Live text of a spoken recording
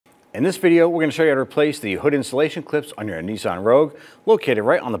In this video, we're going to show you how to replace the hood insulation clips on your Nissan Rogue, located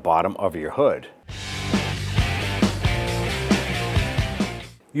right on the bottom of your hood.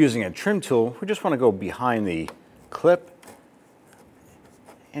 Using a trim tool, we just want to go behind the clip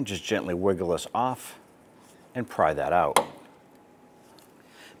and just gently wiggle this off and pry that out.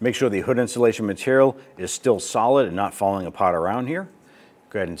 Make sure the hood insulation material is still solid and not falling apart around here.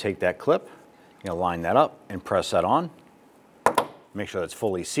 Go ahead and take that clip, line that up and press that on. Make sure that's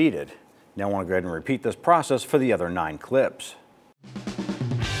fully seated. Now I want to go ahead and repeat this process for the other 9 clips.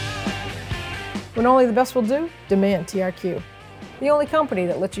 When only the best will do, demand TRQ. The only company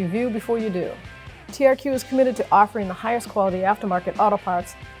that lets you view before you do. TRQ is committed to offering the highest quality aftermarket auto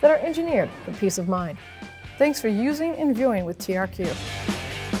parts that are engineered for peace of mind. Thanks for using and viewing with TRQ.